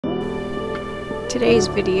Today's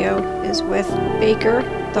video is with Baker,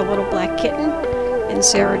 the little black kitten, and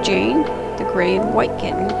Sarah Jane, the gray and white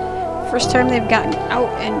kitten. First time they've gotten out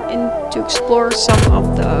and in to explore some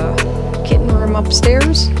of the kitten room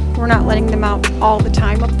upstairs. We're not letting them out all the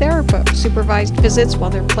time up there, but supervised visits while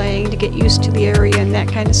they're playing to get used to the area and that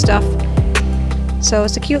kind of stuff. So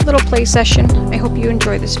it's a cute little play session. I hope you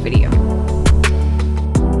enjoy this video.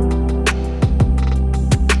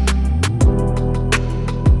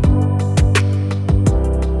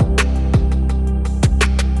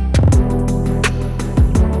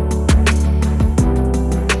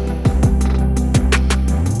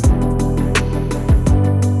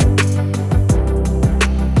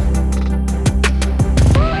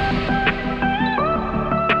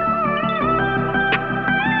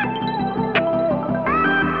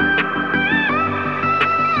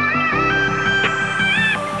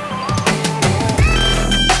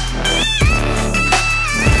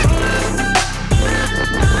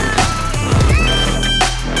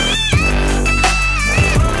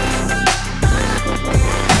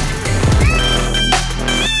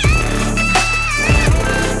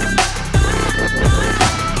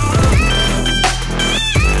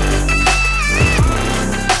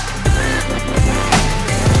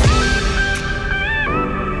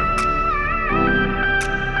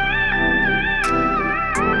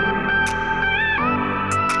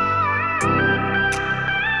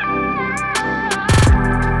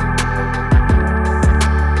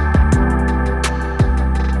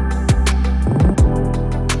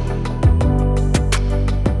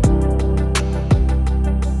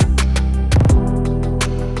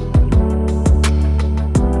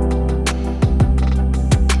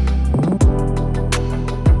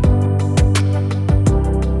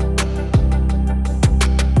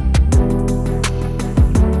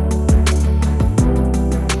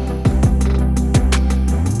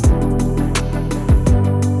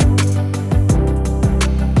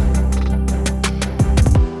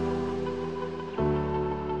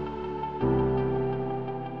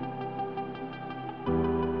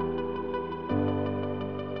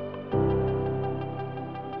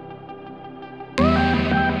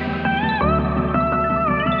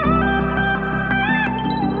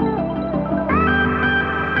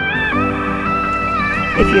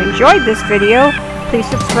 If you enjoyed this video, please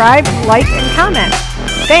subscribe, like, and comment.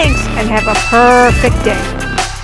 Thanks, and have a perfect day.